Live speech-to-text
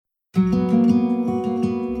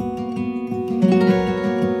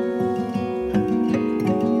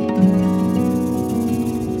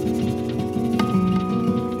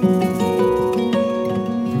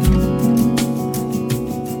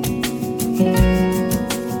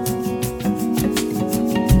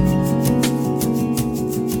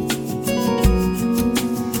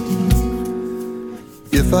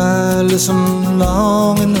listen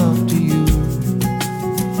long enough to you,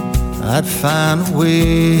 I'd find a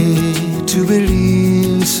way to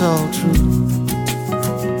believe it's all true.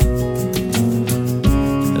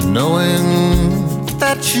 And knowing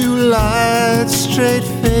that you lied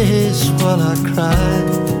straight-faced while I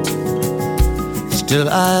cried, still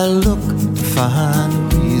I look to find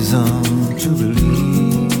a reason to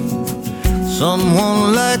believe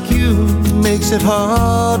someone like you makes it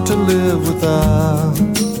hard to live without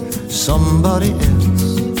somebody else.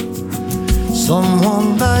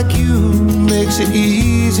 Someone like you makes it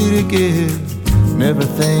easy to give, never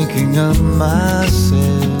thinking of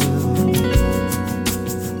myself.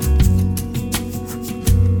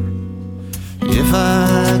 If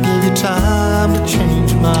I gave you time to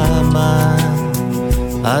change my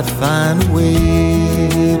mind, I'd find a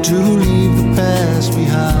way to leave the past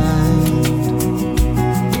behind.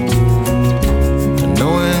 And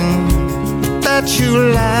knowing that you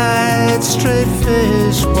lied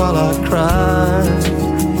straight-faced while I cried,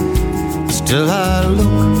 still I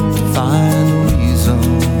look to find a reason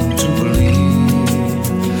to believe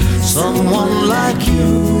someone like you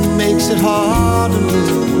makes it hard to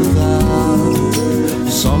live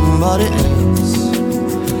without somebody else.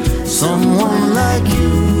 Someone like you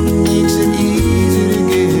makes it easy to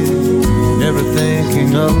give, never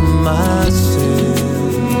thinking of myself.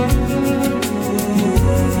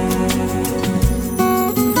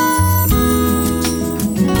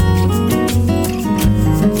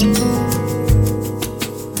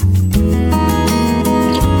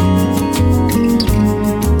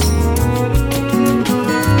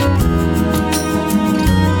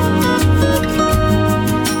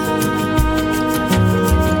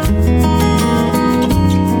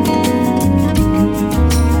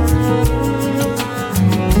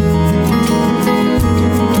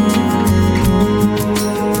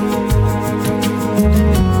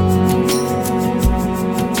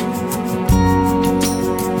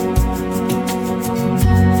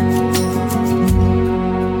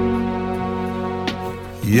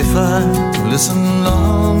 If I listen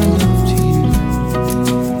long enough to you,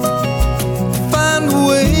 find a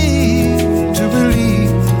way to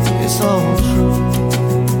believe it's all true.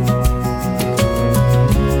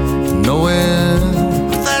 Knowing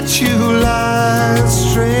that you lied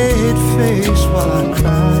straight-faced while I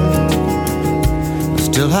cried,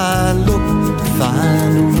 still I look to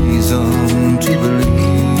find a reason to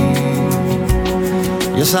believe.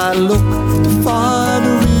 Yes, I look to find a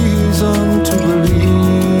reason to believe.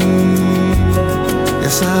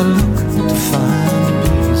 Yes, I look to find a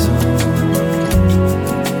reason.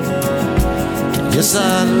 Yes, I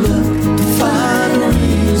look to find a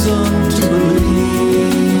reason to believe.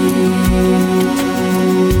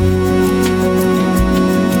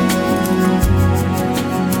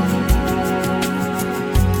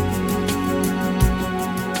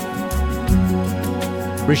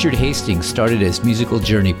 Richard Hastings started his musical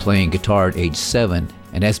journey playing guitar at age 7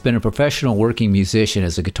 and has been a professional working musician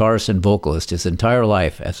as a guitarist and vocalist his entire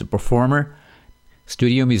life as a performer,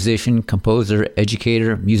 studio musician, composer,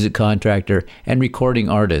 educator, music contractor, and recording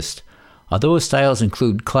artist. Although his styles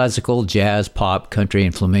include classical, jazz, pop, country,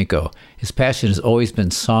 and flamenco, his passion has always been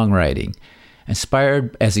songwriting.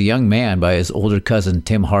 Inspired as a young man by his older cousin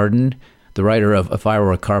Tim Hardin, the writer of If I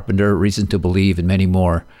Were a Carpenter, Reason to Believe, and many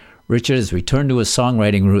more, Richard has returned to his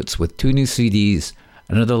songwriting roots with 2 new CDs,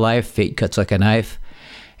 Another Life, Fate Cuts Like a Knife,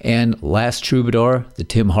 and Last Troubadour, The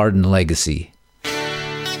Tim Hardin Legacy.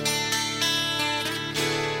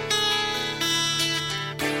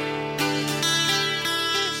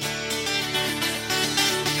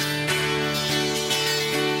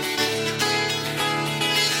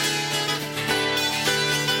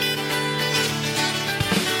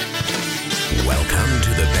 Welcome to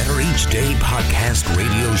the Better Each Day podcast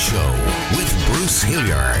radio show with Bruce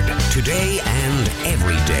Hilliard. Today and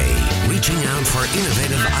every day, reaching out for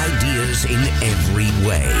innovative ideas in every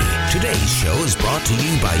way. Today's show is brought to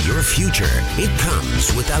you by your future. It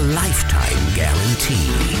comes with a lifetime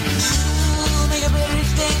guarantee. Make a better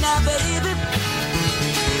each day now, baby.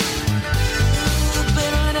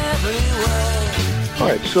 Better in every way. All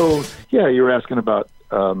right, so yeah, you were asking about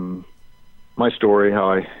my story,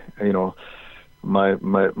 how I,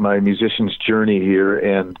 my musician's journey here,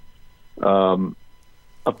 and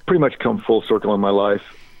I've pretty much come full circle in my life.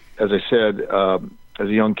 As I said, as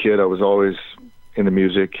a young kid, I was always into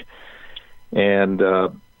music, and I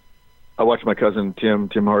watched my cousin Tim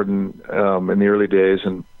Hardin in the early days,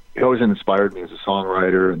 and he always inspired me as a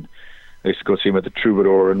songwriter, and I used to go see him at the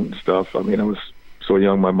Troubadour and stuff. I mean, I was so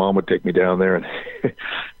young, my mom would take me down there, and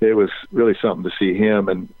it was really something to see him.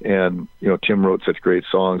 And you know, Tim wrote such great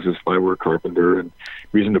songs as If I Were a Carpenter and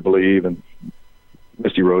Reason to Believe and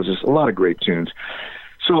Misty Roses, a lot of great tunes.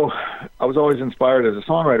 So I was always inspired as a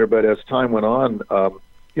songwriter, but as time went on,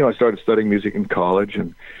 you know, I started studying music in college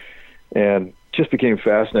and just became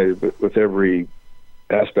fascinated with every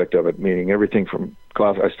aspect of it, meaning everything from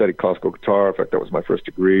class. I studied classical guitar. In fact, that was my first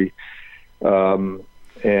degree. And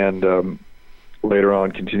later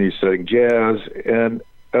on continued studying jazz. And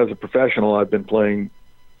as a professional, I've been playing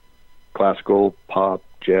classical, pop,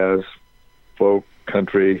 jazz, folk,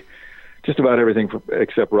 country, just about everything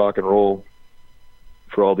except rock and roll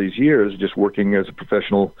for all these years, just working as a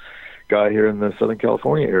professional guy here in the Southern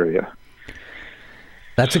California area.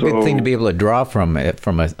 That's a good thing to be able to draw from a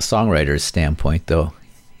songwriter's standpoint, though.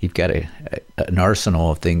 You've got an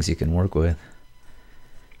arsenal of things you can work with.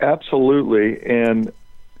 Absolutely. And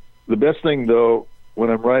the best thing, though, when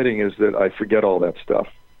I'm writing is that I forget all that stuff.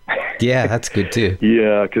 Yeah, that's good, too.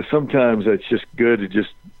 Yeah, because sometimes it's just good to just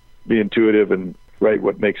be intuitive and write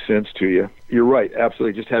what makes sense to you. You're right,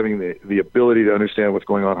 absolutely. Just having the ability to understand what's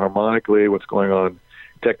going on harmonically, what's going on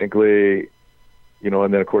technically, you know,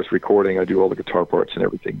 and then, of course, recording. I do all the guitar parts and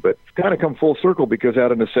everything. But it's kind of come full circle because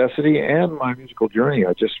out of necessity and my musical journey,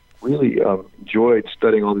 I just really enjoyed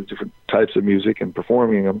studying all these different types of music and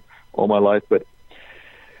performing them all my life. But,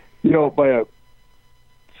 you know, by a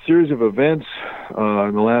series of events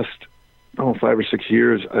in the last 5 or 6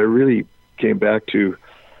 years, I really came back to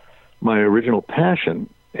my original passion.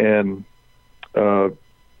 And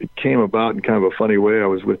it came about in kind of a funny way. I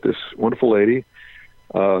was with this wonderful lady,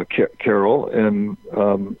 Carol, and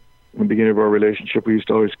in the beginning of our relationship, we used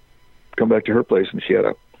to always come back to her place, and she had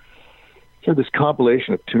this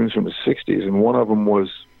compilation of tunes from the 60s, and one of them was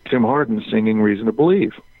Tim Hardin singing Reason to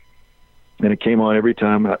Believe. And it came on every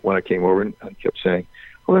time when I came over, and I kept saying,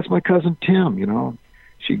 "Oh, that's my cousin Tim," you know.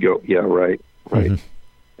 She'd go, "Yeah, right."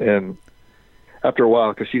 Mm-hmm. And after a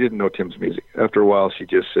while, because she didn't know Tim's music, after a while she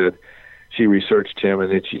just said, she researched Tim,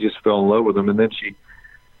 and then she just fell in love with him, and then she,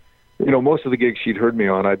 you know, most of the gigs she'd heard me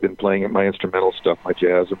on, I'd been playing my instrumental stuff, my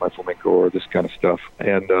jazz or my flamenco or this kind of stuff.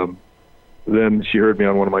 And then she heard me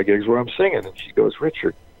on one of my gigs where I'm singing, and she goes,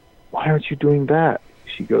 "Richard, why aren't you doing that?"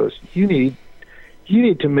 She goes, you need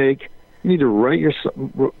to write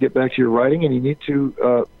get back to your writing, and you need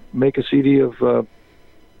to make a CD of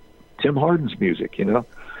Tim Hardin's music, you know.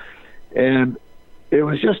 And it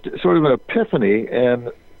was just sort of an epiphany, and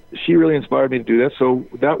she really inspired me to do that. So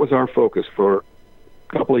that was our focus for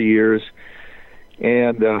couple of years,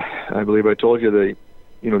 and I believe I told you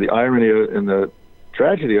the irony and the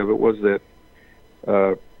tragedy of it was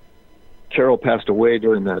that Carol passed away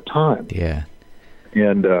during that time. Yeah,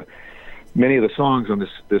 and many of the songs on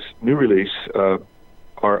this new release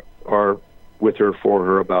are with her, for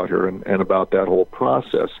her, about her, and about that whole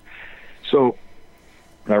process. So,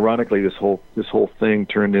 ironically, this whole thing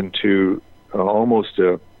turned into almost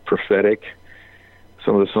a prophetic.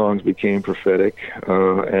 Some of the songs became prophetic,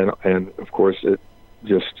 and of course, it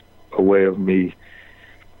just a way of me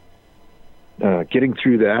getting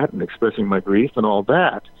through that and expressing my grief and all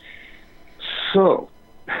that. So,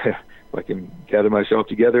 if I can gather myself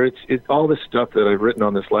together, it's all this stuff that I've written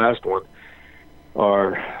on this last one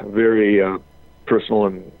are very personal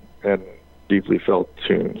and deeply felt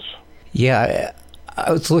tunes. Yeah.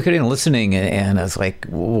 I was looking and listening, and I was like,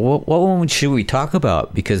 what one should we talk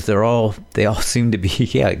about? Because they all seem to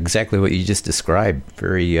be, exactly what you just described.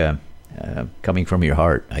 Very coming from your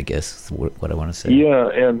heart, I guess, is what I want to say. Yeah,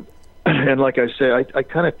 and like I say, I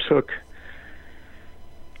kind of took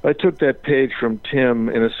that page from Tim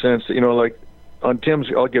in a sense that, you know, like on Tim's,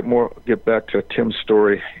 I'll get back to Tim's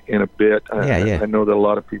story in a bit. I know that a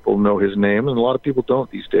lot of people know his name, and a lot of people don't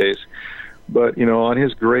these days. But, you know, on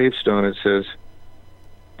his gravestone, it says,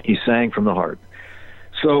 he sang from the heart.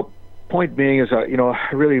 So, point being is,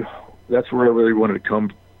 that's where I really wanted to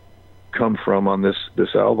come from on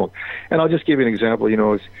this album. And I'll just give you an example. You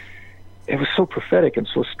know, it was so prophetic and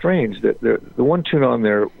so strange that the one tune on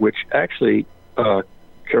there, which actually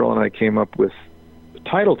Carol and I came up with the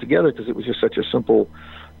title together because it was just such a simple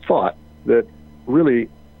thought that really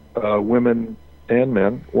women and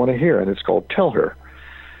men want to hear, and it's called "Tell Her."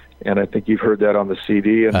 And I think you've heard that on the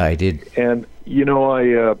CD. And, I did. And, you know,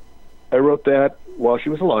 I wrote that while she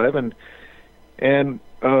was alive, and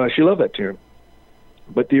she loved that tune.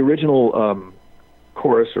 But the original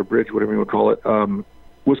chorus or bridge, whatever you would call it,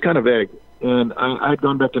 was kind of vague. And I'd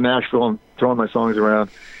gone back to Nashville and thrown my songs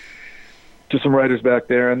around to some writers back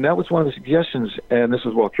there, and that was one of the suggestions. And this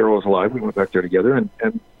was while Carol was alive. We went back there together, and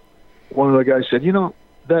one of the guys said, you know,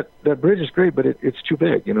 that bridge is great, but it's too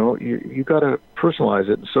big. You got to personalize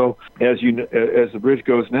it. So as the bridge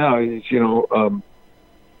goes now, it's,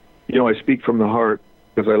 I speak from the heart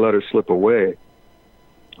because I let her slip away,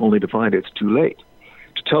 only to find it's too late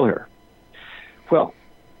to tell her. Well,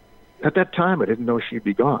 at that time, I didn't know she'd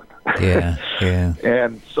be gone. Yeah.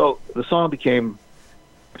 And so the song became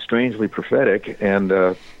strangely prophetic, and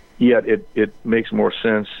yet it makes more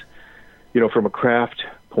sense, from a craft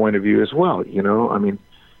point of view as well. I mean,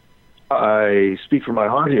 I speak from my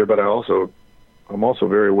heart here, but I'm also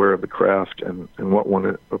very aware of the craft and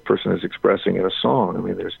what a person is expressing in a song. I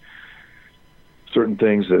mean, there's certain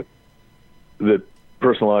things that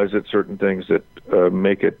personalize it, certain things that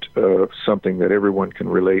make it something that everyone can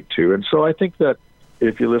relate to. And so I think that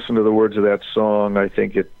if you listen to the words of that song, I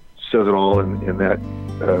think it says it all in that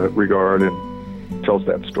regard and tells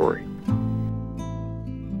that story.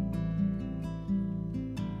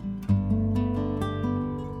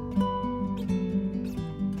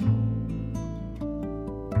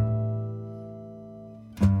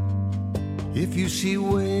 If you see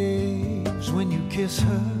waves when you kiss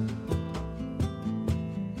her,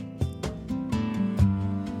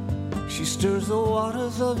 she stirs the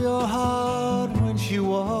waters of your heart when she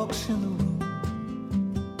walks in the room.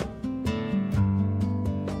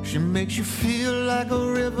 She makes you feel like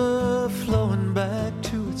a river flowing back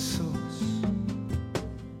to its source.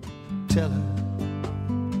 Tell her.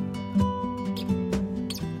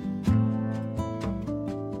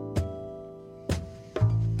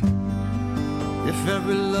 If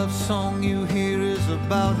every love song you hear is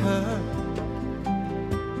about her,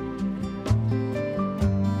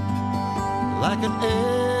 like an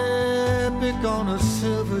epic on a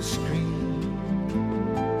silver screen,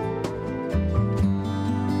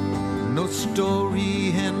 no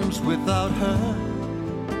story ends without her,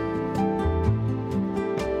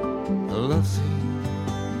 a love scene.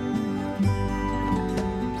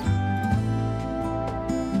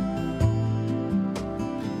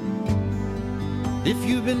 If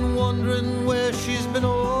you've been wondering where she's been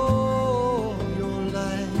all your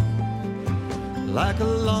life, like a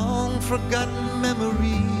long forgotten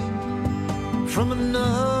memory from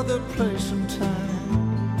another place and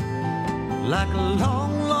time, like a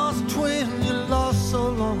long lost twin you lost so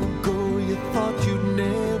long ago you thought you'd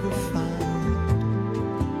never find,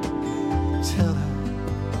 tell her.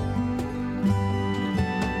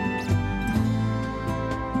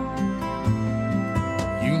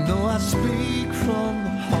 You know I speak from the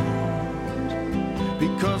heart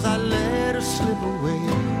because I let her slip away,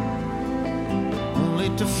 only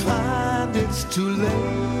to find it's too late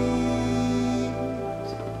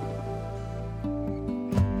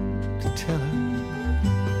to tell her.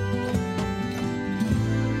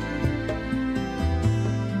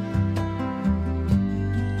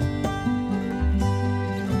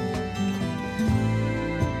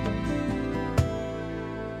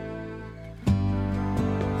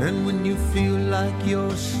 And when you feel like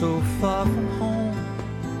you're so far from home,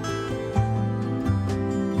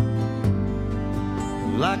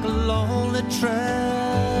 like a lonely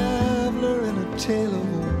traveler in a tale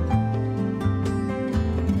of woe,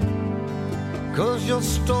 'cause your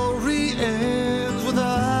story ends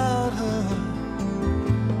without her,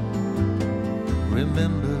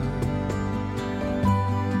 remember,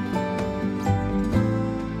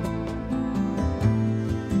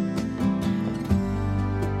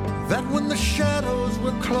 that when the shadows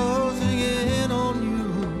were closing in on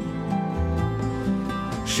you,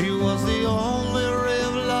 she was the only ray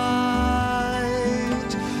of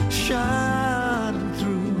light shining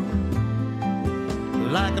through,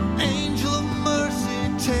 like an angel of mercy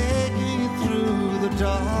taking you through the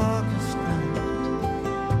darkest night.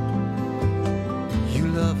 You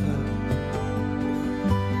love her.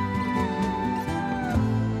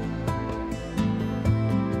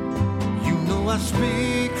 You know I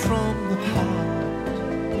speak from the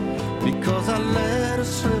heart because I let her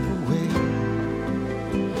slip away,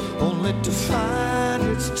 only to find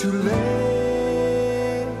it's too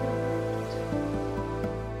late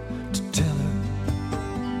to tell her.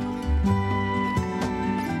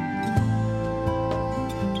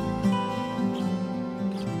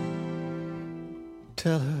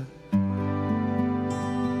 Tell her.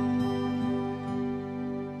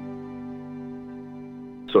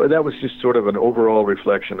 So that was just sort of an overall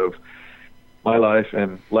reflection of my life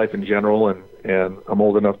and life in general, and I'm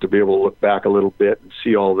old enough to be able to look back a little bit and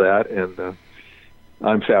see all that, and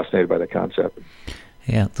I'm fascinated by the concept.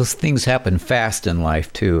 Yeah, those things happen fast in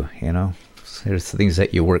life too, There's things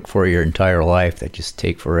that you work for your entire life that just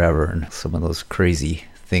take forever, and some of those crazy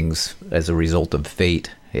things as a result of fate.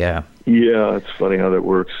 Yeah. Yeah, it's funny how that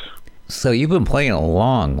works. So you've been playing a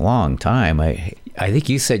long, long time. I think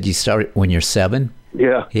you said you started when you're 7.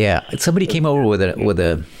 Yeah. Yeah. Somebody came over with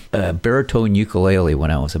a baritone ukulele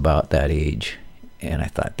when I was about that age, and I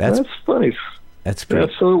thought that's funny. That's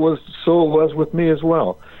pretty. Yeah, so it was with me as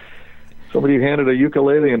well. Somebody handed a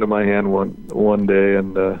ukulele into my hand one day,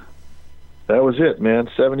 and that was it, man.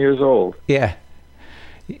 7 years old. Yeah.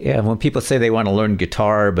 Yeah. When people say they want to learn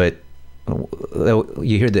guitar, but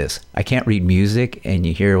you hear this, I can't read music, and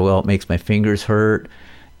you hear, well, it makes my fingers hurt,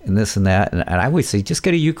 and this and that, and I always say, just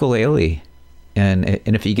get a ukulele, and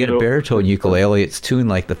if you get a baritone ukulele, it's tuned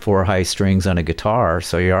like the 4 high strings on a guitar,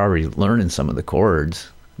 so you're already learning some of the chords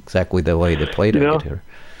exactly the way they played a guitar.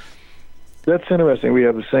 That's interesting. We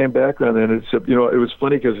have the same background, and it's it was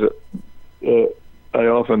funny because I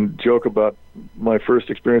often joke about my first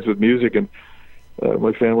experience with music, and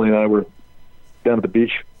my family and I were down at the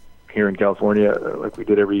beach here in California, like we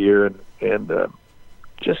did every year, and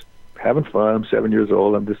just having fun. I'm 7 years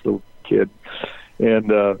old. I'm this little kid,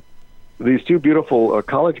 and these 2 beautiful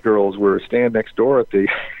college girls were staying next door at the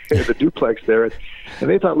the duplex there, and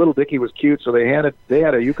they thought little Dickie was cute, so they had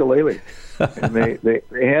a ukulele, and they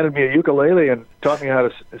handed me a ukulele and taught me how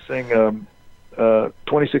to sing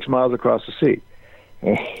 26 Miles Across the Sea.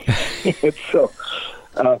 And so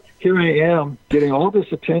here I am getting all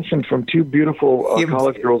this attention from 2 beautiful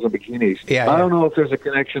college girls in bikinis. I don't know if there's a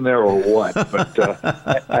connection there or what, but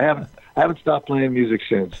I haven't stopped playing music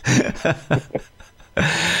since.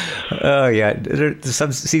 Oh yeah, there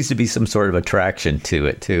seems to be some sort of attraction to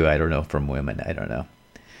it too. I don't know, from women. I don't know.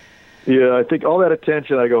 Yeah, I think all that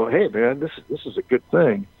attention. I go, hey man, this is a good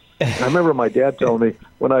thing. And I remember my dad telling me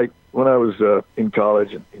when I was in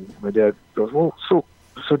college, and my dad goes, well, so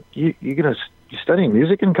you studying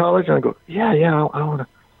music in college? And I go, yeah, I want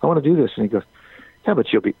to do this. And he goes, yeah,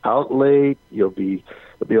 but you'll be out late. There'll be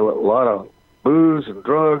a lot of booze and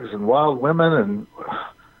drugs and wild women and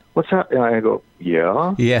what's that? And I go,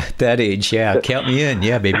 yeah. Yeah, that age, yeah. Count me in.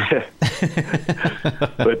 Yeah, baby.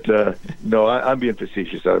 But no, I'm being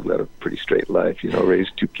facetious. I've led a pretty straight life,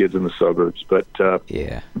 raised 2 kids in the suburbs. But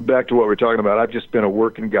back to what we're talking about, I've just been a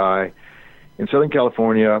working guy. In Southern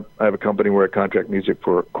California, I have a company where I contract music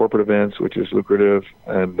for corporate events, which is lucrative,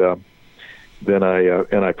 and then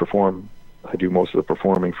I perform. I do most of the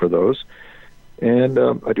performing for those, and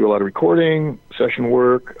I do a lot of recording, session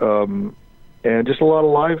work, and just a lot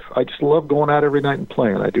of live. I just love going out every night and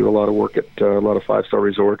playing. I do a lot of work at a lot of 5-star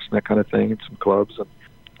resorts and that kind of thing, and some clubs. And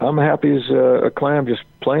I'm happy as a clam just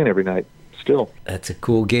playing every night still. That's a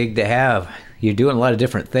cool gig to have. You're doing a lot of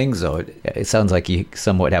different things, though. It sounds like you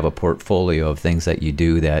somewhat have a portfolio of things that you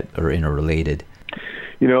do that are interrelated.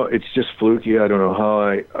 It's just fluky. I don't know how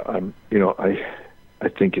I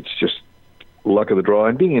think it's just luck of the draw.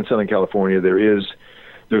 And being in Southern California, there's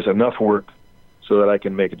enough work so that I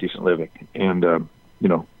can make a decent living and,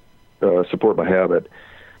 support my habit.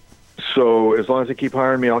 So as long as they keep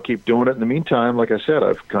hiring me, I'll keep doing it. In the meantime, like I said,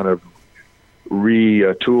 I've kind of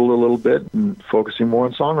retooled a little bit and focusing more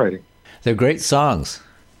on songwriting. They're great songs.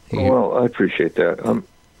 Well, I appreciate that.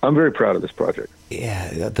 I'm very proud of this project.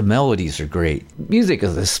 Yeah, the melodies are great. Music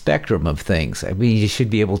is a spectrum of things. I mean, you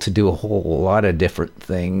should be able to do a whole lot of different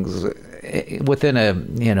things within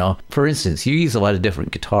for instance, you use a lot of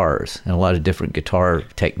different guitars and a lot of different guitar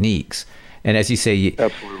techniques. And as you say,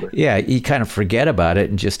 absolutely. Yeah, you kind of forget about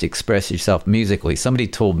it and just express yourself musically. Somebody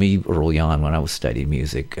told me early on when I was studying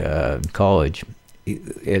music in college,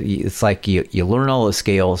 it's like you learn all the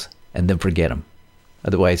scales and then forget them.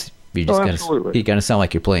 Otherwise, you're just going to sound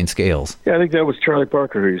like you're playing scales. Yeah, I think that was Charlie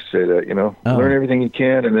Parker who used to say that, learn everything you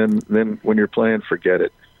can, and then when you're playing, forget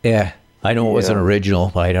it. Yeah, I know it wasn't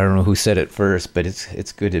original. I don't know who said it first, but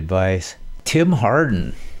it's good advice. Tim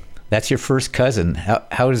Hardin, that's your first cousin.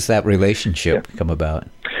 How does that relationship come about?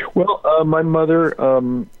 Well, my mother's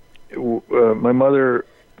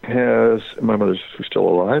who's still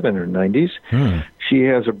alive in her 90s. She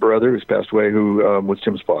has a brother who's passed away who was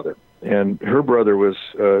Tim's father. And her brother was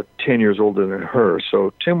 10 years older than her.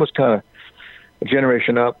 So Tim was kind of a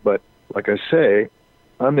generation up. But like I say,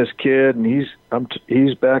 I'm this kid, and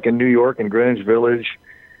he's back in New York in Greenwich Village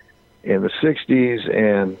in the 60s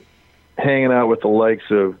and hanging out with the likes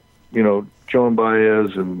of, Joan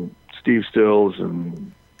Baez and Steve Stills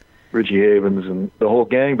and Richie Havens and the whole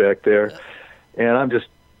gang back there. And I'm just,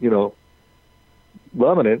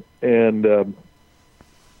 loving it. And,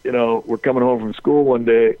 we're coming home from school one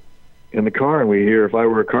day in the car, and we hear If I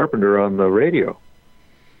Were a Carpenter on the radio.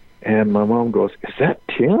 And my mom goes, is that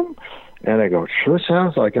Tim? And I go, sure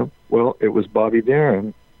sounds like him. Well, it was Bobby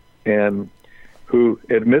Darin, and who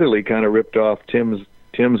admittedly kind of ripped off Tim's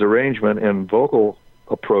arrangement and vocal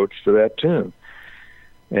approach to that tune.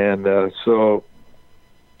 And so,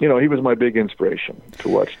 he was my big inspiration to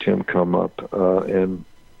watch Tim come up. And,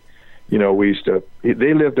 we used to,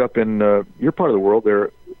 they lived up in, your part of the world,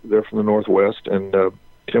 they're from the Northwest, and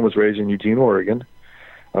Tim was raised in Eugene, Oregon.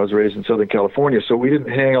 I was raised in Southern California, so we didn't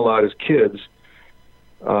hang a lot as kids.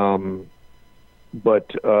 But,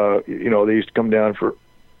 they used to come down for,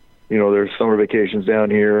 their summer vacations down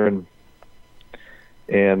here,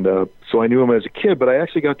 and so I knew him as a kid, but I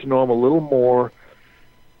actually got to know him a little more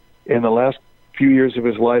in the last few years of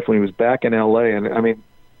his life when he was back in L.A. And, I mean,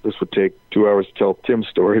 this would take 2 hours to tell Tim's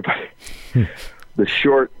story, but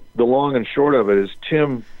the long and short of it is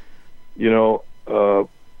Tim,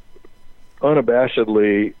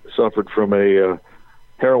 unabashedly suffered from a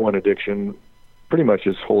heroin addiction pretty much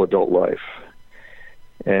his whole adult life.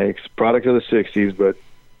 And it's a product of the 60s, but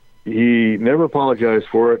he never apologized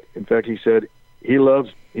for it. In fact, he said he loves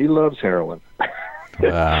heroin.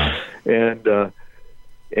 Wow. But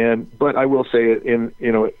I will say in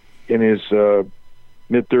his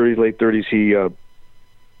mid-30s, late 30s, he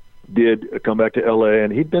did come back to L.A.,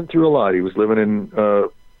 and he'd been through a lot. He was living in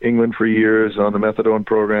England for years on the methadone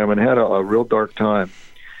program and had a real dark time.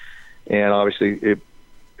 And obviously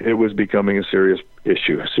it was becoming a serious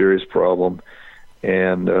issue, a serious problem.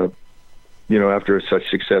 And, after such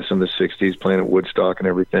success in the 60s, playing at Woodstock and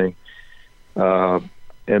everything. And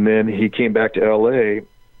then he came back to L.A.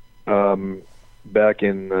 Back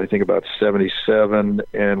in, I think, about 77,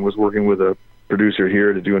 and was working with a producer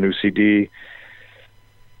here to do a new CD.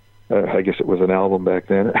 I guess it was an album back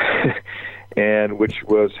then. And which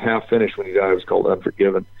was half finished when he died. It was called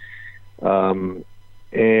Unforgiven.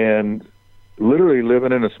 And literally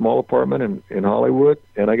living in a small apartment in Hollywood,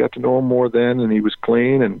 and I got to know him more then, and he was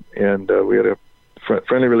clean, and we had a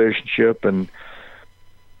friendly relationship, and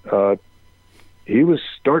he was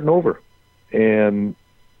starting over. And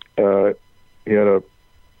he had a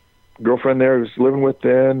girlfriend there he was living with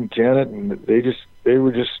then, Janet, and they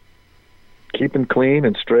were just keeping clean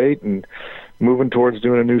and straight and moving towards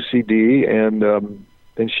doing a new CD. And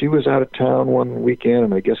then she was out of town one weekend,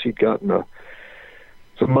 and I guess he'd gotten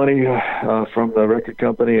some money from the record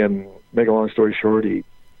company, and make a long story short, he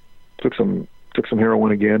took some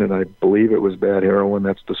heroin again, and I believe it was bad heroin.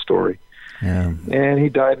 That's the story. Yeah. And he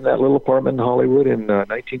died in that little apartment in Hollywood in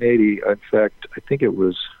 1980. In fact, I think it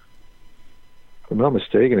was, if I'm not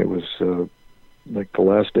mistaken, it was like the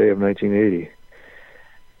last day of 1980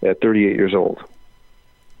 at 38 years old.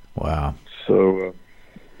 Wow. So,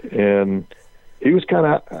 and he was kind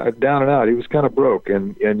of down and out. He was kind of broke.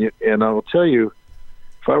 And I will tell you,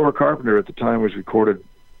 If I Were a Carpenter at the time was recorded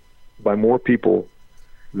by more people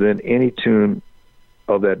than any tune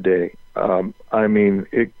of that day. I mean,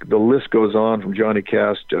 the list goes on from Johnny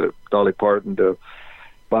Cash to Dolly Parton to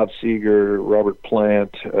Bob Seger, Robert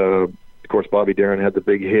Plant. Of course, Bobby Darin had the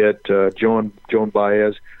big hit. Joan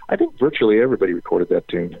Baez. I think virtually everybody recorded that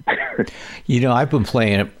tune. I've been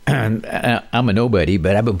playing it, and I'm a nobody,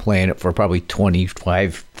 but I've been playing it for probably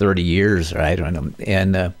 25, 30 years, right?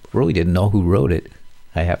 And really didn't know who wrote it,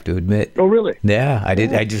 I have to admit. Oh, really? Yeah, I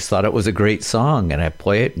did. I just thought it was a great song, and I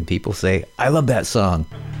play it, and people say, I love that song.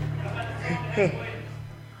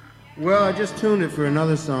 Well, I just tuned it for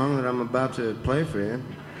another song that I'm about to play for you.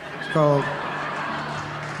 It's called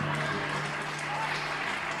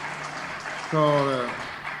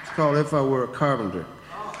If I Were a Carpenter.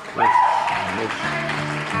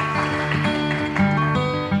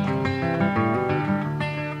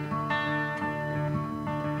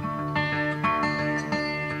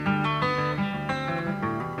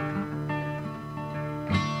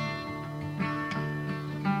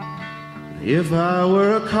 If I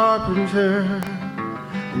were a carpenter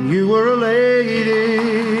and you were a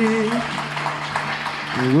lady,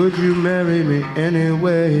 would you marry me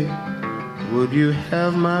anyway? Would you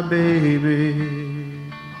have my baby?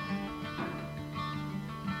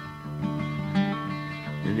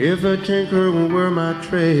 And if a tinker were my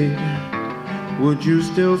trade, would you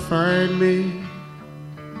still find me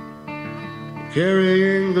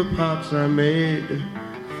carrying the pots I made,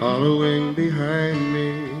 following behind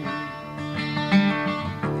me?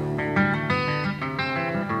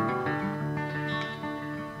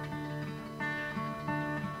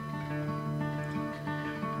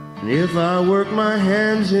 And if I work my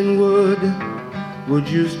hands in wood, would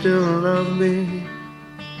you still love me?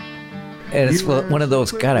 And it's one of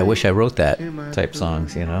those, God, I wish I wrote that type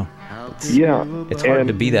songs, Yeah. It's hard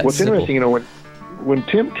to be that what's simple. interesting, when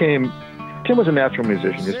Tim came, Tim was a natural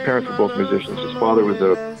musician. His parents were both musicians. His father was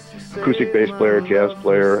a acoustic bass player, jazz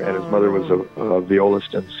player, and his mother was a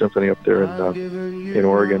violist in symphony up there in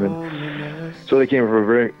Oregon. And so they came from a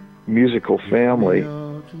very musical family.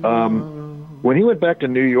 when he went back to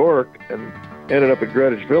New York and ended up at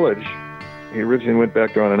Greenwich Village, he originally went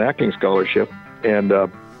back there on an acting scholarship, and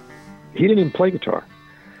he didn't even play guitar.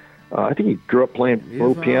 I think he grew up playing a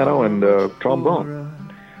little piano and trombone.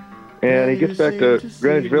 And he gets back to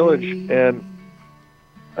Greenwich Village, and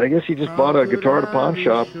I guess he just bought a guitar at a pawn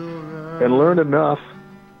shop and learned enough,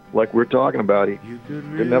 like we're talking about. He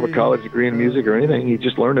didn't have a college degree in music or anything. He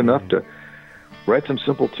just learned enough to write some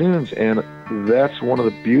simple tunes, and that's one of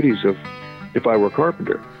the beauties of If I Were a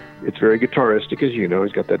Carpenter. It's very guitaristic, as you know.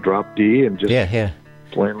 He's got that drop D and just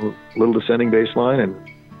playing a little descending bass line,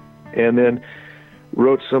 and then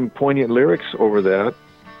wrote some poignant lyrics over that.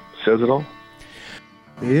 Says it all.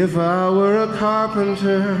 If I were a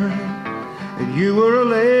carpenter and you were a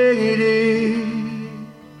lady,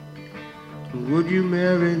 would you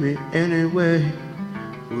marry me anyway?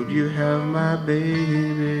 Would you have my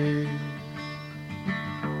baby?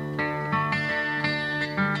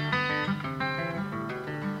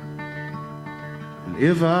 And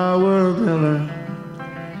if I were a miller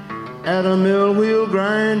at a mill wheel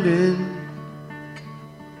grinding,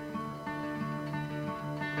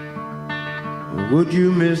 would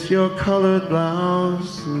you miss your colored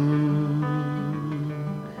blouse,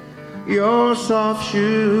 your soft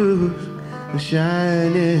shoes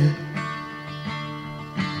shining?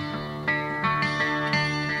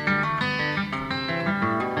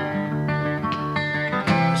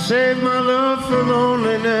 Save my love for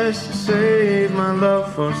loneliness, save my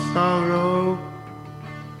love for sorrow.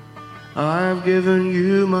 I've given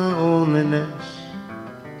you my onlyness.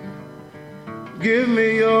 Give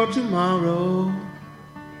me your tomorrow.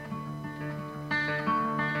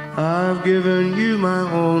 I've given you my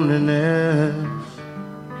onlyness.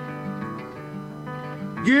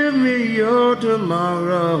 Give me your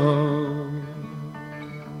tomorrow.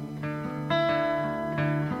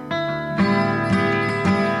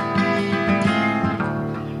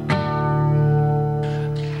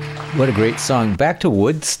 What a great song. Back to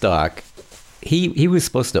Woodstock. He was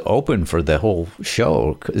supposed to open for the whole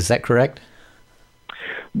show. Is that correct?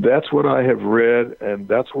 That's what I have read, and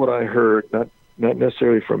that's what I heard. Not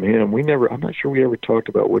necessarily from him. I'm not sure we ever talked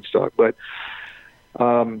about Woodstock, but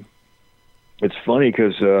it's funny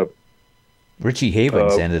because Richie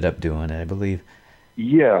Havens ended up doing it, I believe.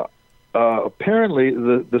 Yeah. Apparently,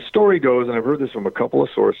 the story goes, and I've heard this from a couple of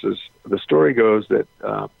sources. The story goes that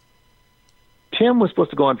Tim was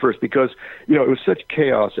supposed to go on first because it was such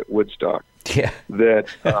chaos at Woodstock. Yeah. That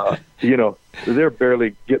they're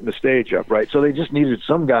barely getting the stage up, right? So they just needed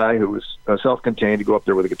some guy who was self-contained to go up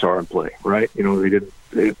there with a guitar and play, right?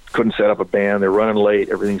 They couldn't set up a band. They're running late.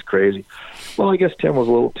 Everything's crazy. Well, I guess Tim was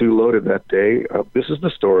a little too loaded that day. This is the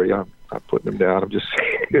story. I'm not putting him down. I'm just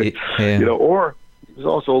saying, Or he was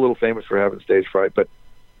also a little famous for having stage fright, but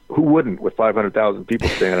who wouldn't with 500,000 people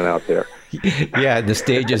standing out there? Yeah, the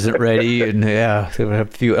stage isn't ready, and there were a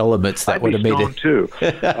few elements that would have made it too.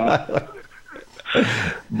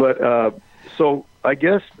 But so I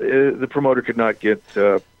guess the promoter could not get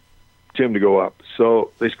Tim to go up.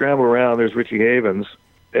 So they scrambled around. There's Richie Havens,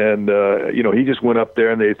 and he just went up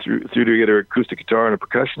there, and they threw together an acoustic guitar and a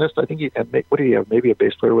percussionist. I think he had, what did he have? Maybe a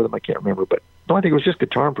bass player with him. I can't remember, but no, I think it was just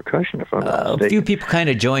guitar and percussion. If I'm not mistaken. A few people kind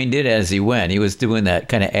of joined in as he went. He was doing that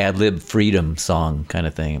kind of ad-lib freedom song kind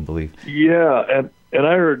of thing, I believe. Yeah, and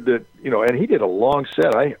I heard that, and he did a long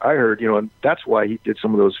set. I heard, and that's why he did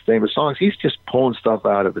some of those famous songs. He's just pulling stuff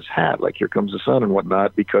out of his hat, like Here Comes the Sun and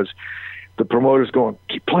whatnot, because the promoter's going,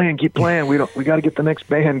 keep playing. We got to get the next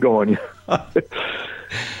band going.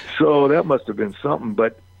 So that must have been something.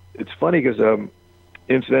 But it's funny because,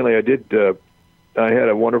 incidentally, I had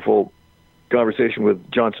a wonderful conversation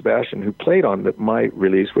with John Sebastian, who played on my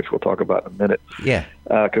release, which we'll talk about in a minute. Yeah.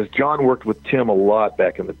 Because John worked with Tim a lot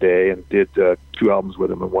back in the day and did 2 albums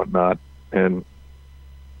with him and whatnot, and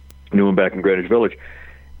knew him back in Greenwich Village.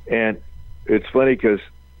 And it's funny because,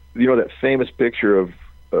 that famous picture of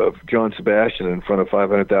John Sebastian in front of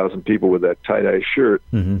 500,000 people with that tie-dye shirt,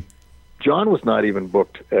 mm-hmm. John was not even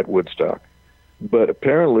booked at Woodstock. But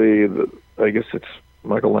apparently, I guess it's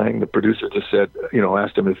Michael Lang, the producer, just said,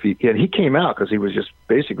 asked him if he came out because he was just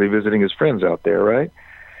basically visiting his friends out there, right?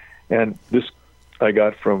 And this I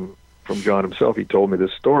got from John himself. He told me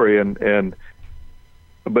this story,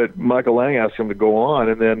 but Michael Lang asked him to go on,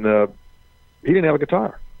 and then he didn't have a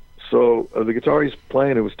guitar. So the guitar he's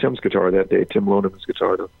playing, it was Tim's guitar that day. Tim loaned him his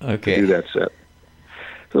guitar to do that set.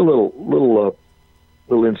 It's a little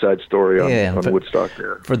inside story on Woodstock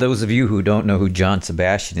there. For those of you who don't know who John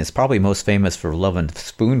Sebastian is, probably most famous for Love and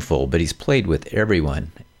Spoonful, but he's played with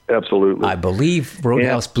everyone. Absolutely. I believe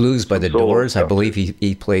Roadhouse Blues by the Doors, I believe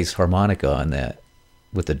he plays harmonica on that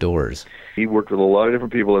with the Doors. He worked with a lot of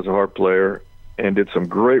different people as a harp player, and did some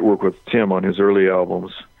great work with Tim on his early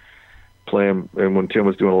albums, playing, and when Tim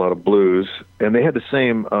was doing a lot of blues. And they had the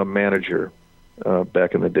same manager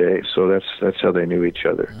back in the day, so that's how they knew each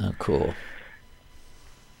other. Oh, cool.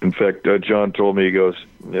 In fact, John told me, he goes,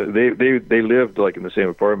 they lived like in the same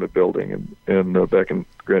apartment building and back in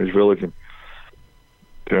Greenwich Village, and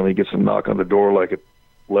apparently he gets a knock on the door like at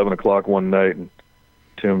 11 o'clock one night, and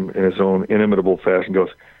Tim, in his own inimitable fashion, goes,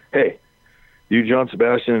 "Hey, you, John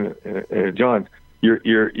Sebastian, John,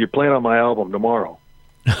 you're playing on my album tomorrow."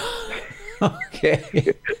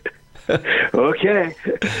 Okay. Okay.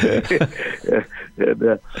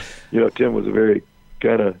 And Tim was a very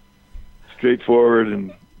kind of straightforward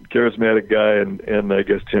and charismatic guy, and I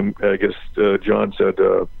guess John said,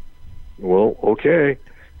 "Well, okay."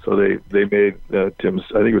 So they made Tim's,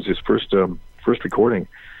 I think it was his first recording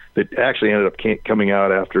that actually ended up coming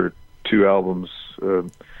out after 2 albums.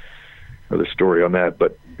 Another story on that,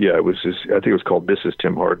 but yeah, it was I think it was called "This Is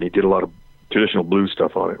Tim Hardin." He did a lot of traditional blues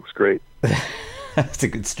stuff on it. It was great. That's a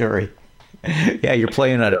good story. Yeah, you're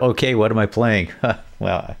playing on it. Okay, what am I playing?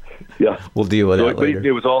 Well, yeah, we'll deal with that later.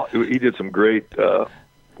 It was all. He did some great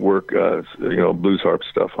work, blues harp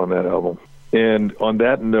stuff on that album. And on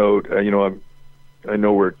that note, I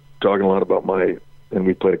know we're talking a lot about and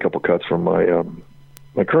we played a couple cuts from my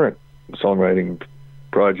my current songwriting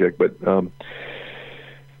project, but I'm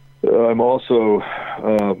also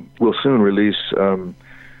will soon release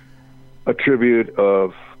a tribute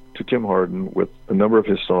to Tim Hardin with a number of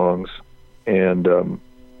his songs, and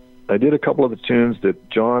I did a couple of the tunes that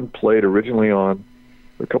John played originally on,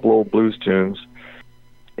 a couple old blues tunes,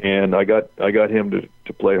 and I got him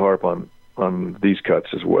to play harp on these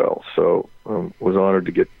cuts as well. So was honored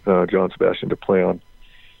to get John Sebastian to play on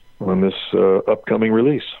this upcoming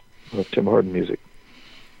release of Tim Hardin music.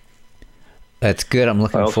 That's good. I'm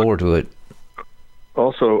looking forward to it.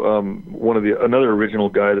 Also, another original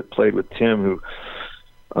guy that played with Tim, who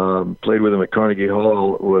played with him at Carnegie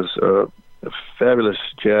Hall, was a fabulous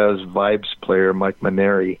jazz vibes player, Mike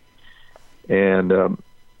Maneri. And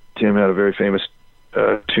Tim had a very famous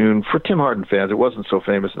tune for Tim Hardin fans. It wasn't so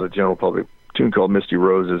famous in the general public. A tune called "Misty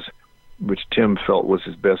Roses," which Tim felt was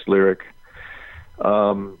his best lyric.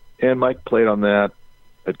 And Mike played on that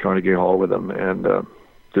at Carnegie Hall with him, and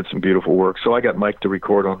did some beautiful work. So I got Mike to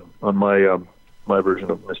record on my version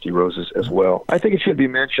of "Misty Roses" as well. I think it should be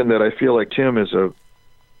mentioned that I feel like Tim is a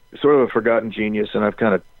sort of a forgotten genius, and I've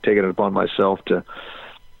kind of taken it upon myself to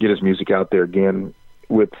get his music out there again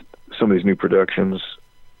with some of these new productions.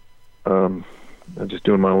 I'm just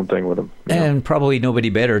doing my own thing with him. And probably nobody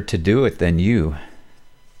better to do it than you.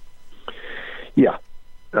 Yeah.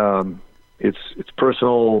 It's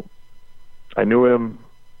personal. I knew him.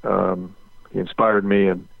 He inspired me,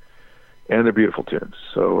 and they're beautiful tunes.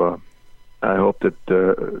 So I hope that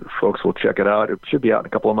folks will check it out. It should be out in a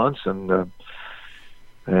couple of months, and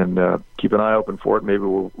keep an eye open for it. Maybe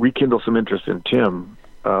we'll rekindle some interest in Tim.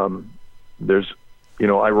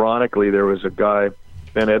 Ironically, there was a guy,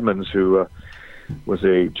 Ben Edmonds, who was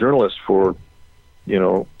a journalist for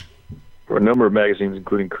a number of magazines,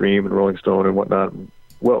 including Cream and Rolling Stone and whatnot.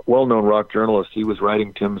 Well-known rock journalist. He was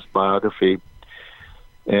writing Tim's biography,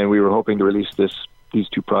 and we were hoping to release these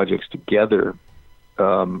 2 projects together.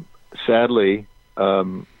 Sadly,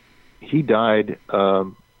 he died a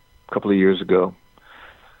couple of years ago.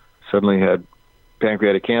 Suddenly had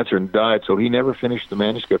pancreatic cancer and died, so he never finished the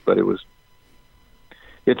manuscript, but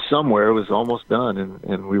it's somewhere. It was almost done,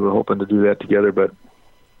 and we were hoping to do that together, but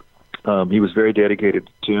he was very dedicated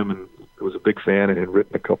to Tim and was a big fan and had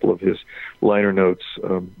written a couple of his liner notes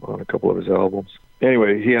on a couple of his albums.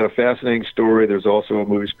 Anyway, he had a fascinating story. There's also a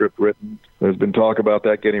movie script written. There's been talk about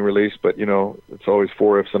that getting released, but, it's always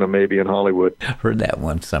 4 ifs and a maybe in Hollywood. Heard that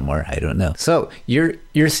one somewhere. I don't know. So your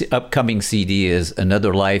upcoming CD is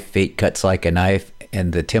Another Life, Fate Cuts Like a Knife,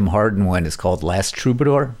 and the Tim Hardin one is called Last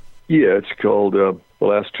Troubadour? Yeah, it's called The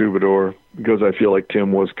Last Troubadour because I feel like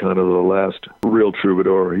Tim was kind of the last real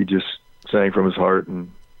troubadour. He just sang from his heart,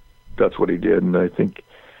 and that's what he did. And I think,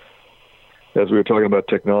 as we were talking about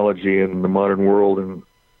technology in the modern world, and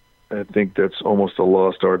I think that's almost a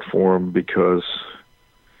lost art form because,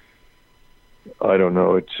 I don't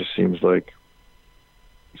know, it just seems like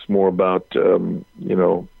it's more about,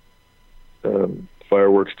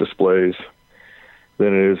 fireworks displays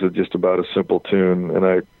than it is just about a simple tune. And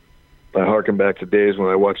I harken back to days when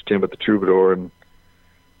I watched Tim at the Troubadour, and,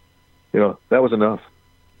 that was enough.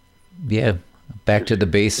 Yeah, back to the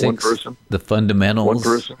basics, one person, the fundamentals. One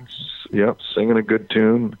person, singing a good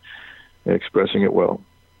tune and expressing it well.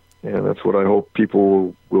 And that's what I hope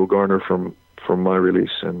people will garner from my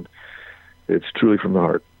release. And it's truly from the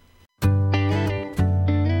heart.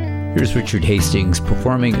 Here's Richard Hastings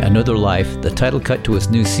performing Another Life, the title cut to his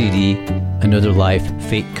new CD, Another Life,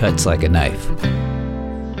 Fate Cuts Like a Knife.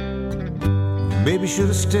 Maybe should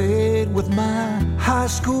have stayed with my high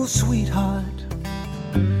school sweetheart.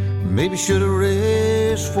 Maybe should have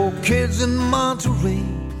raised 4 kids in Monterey.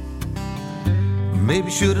 Maybe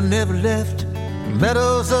should have never left the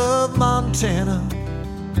meadows of Montana.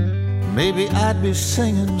 Maybe I'd be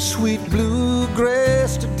singing sweet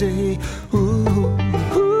bluegrass today. Ooh, ooh,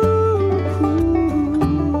 ooh, ooh.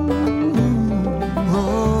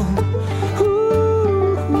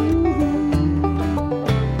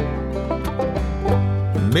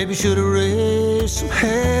 Maybe should have raised some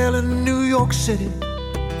hell in New York City.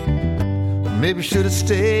 Maybe should have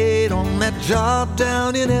stayed on that job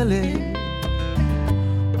down in LA.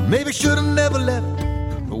 Maybe should have never left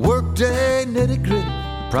the workday nitty-gritty.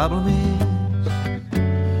 Problem is,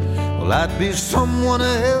 well, I'd be someone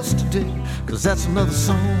else today. 'Cause that's another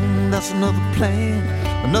song, that's another plan,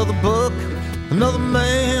 another book, another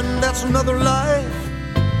man, that's another life.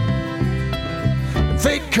 And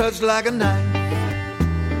fate cuts like a knife.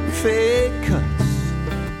 Fate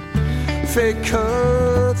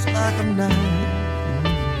cuts like a knife.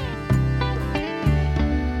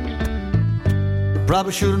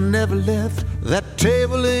 Probably should have never left that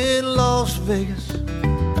table in Las Vegas.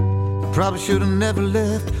 Probably should have never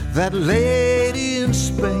left that lady in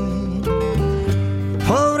Spain.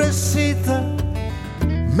 Pobrecita,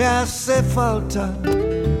 me hace falta.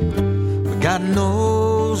 But God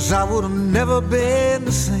knows I would have never been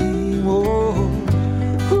the same. Oh.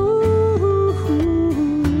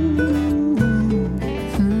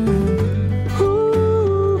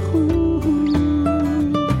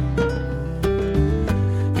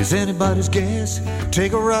 It's anybody's guess.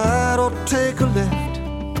 Take a right or take a left.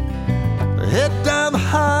 Head down the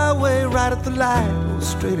highway right at the light, go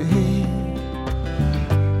straight ahead.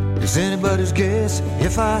 It's anybody's guess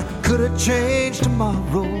if I could have changed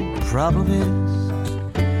tomorrow. Problem is,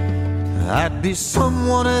 I'd be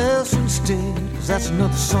someone else instead. 'Cause that's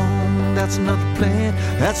another song, that's another plan,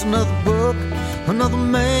 that's another book, another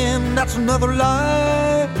man, that's another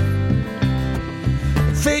life.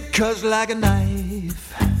 Fate cuts like a knife.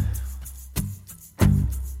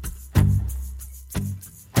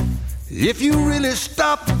 If you really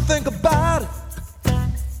stop and think about it,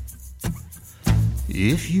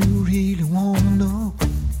 if you really want to know,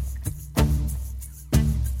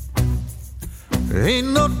 ain't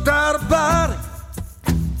no doubt about it,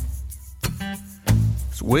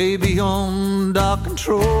 it's way beyond our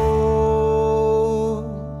control.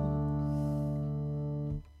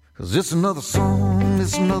 'Cause it's another song,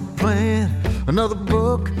 it's another plan, another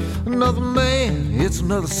book, another man, it's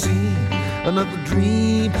another scene, another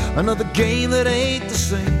dream, another game that ain't the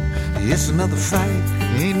same. It's another fight,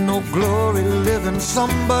 ain't no glory living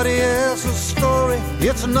somebody else's story.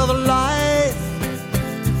 It's another life,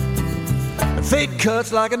 and fate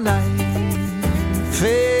cuts like a knife.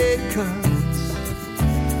 Fate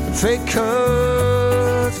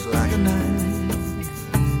cuts like a knife.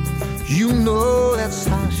 You know that's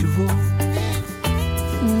how she rolls.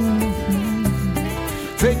 Mm-hmm.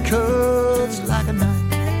 Fate cuts like a knife.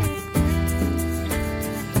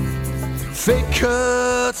 Fate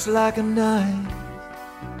cuts like a knife.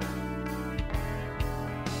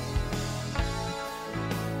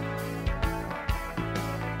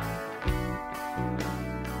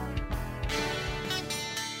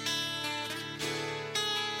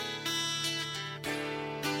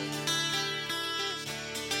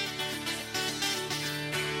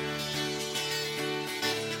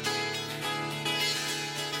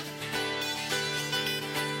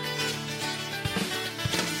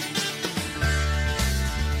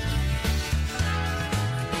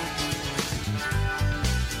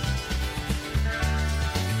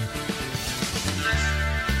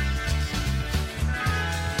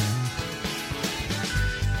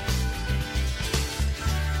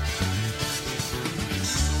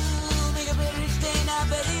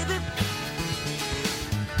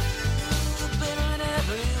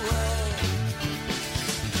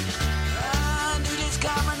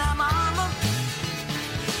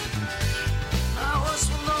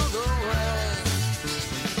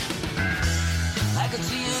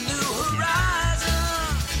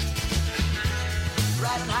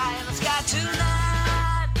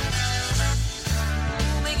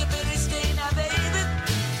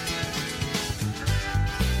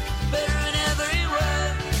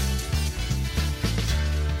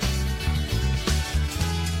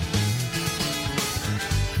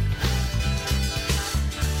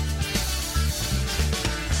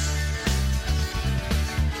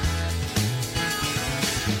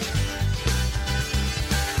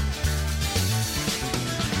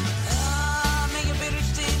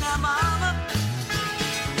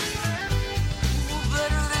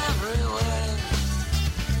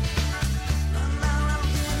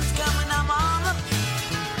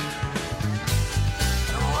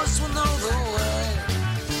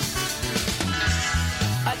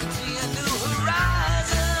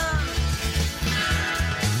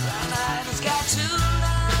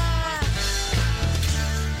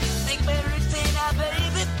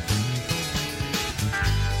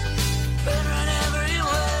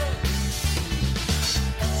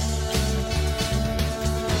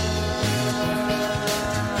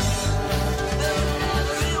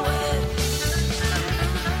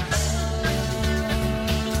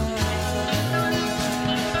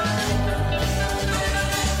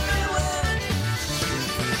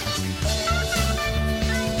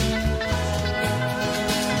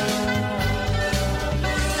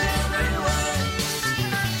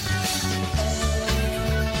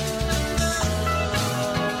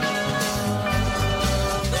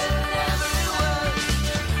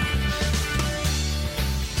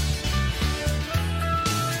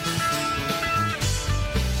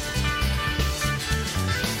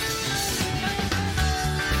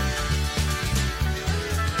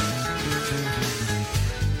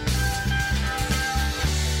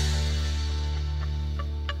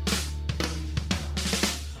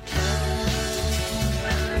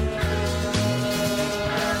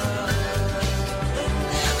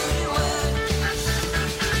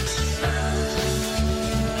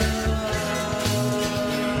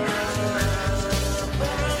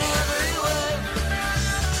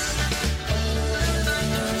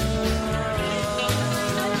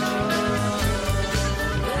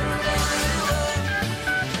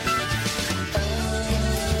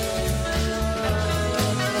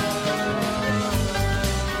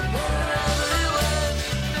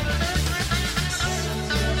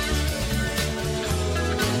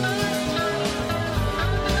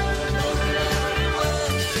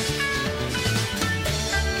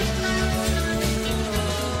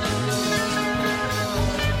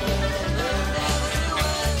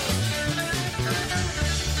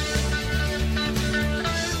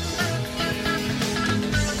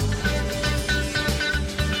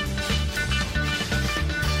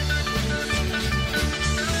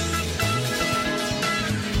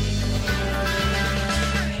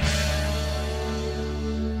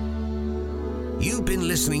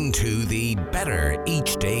 Better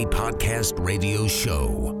Each Day podcast radio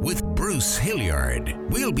show with Bruce Hilliard.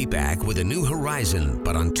 We'll be back with a new horizon,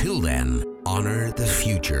 but until then, honor the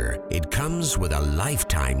future. It comes with a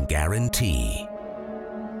lifetime guarantee.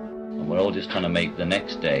 And we're all just trying to make the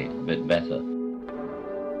next day a bit better.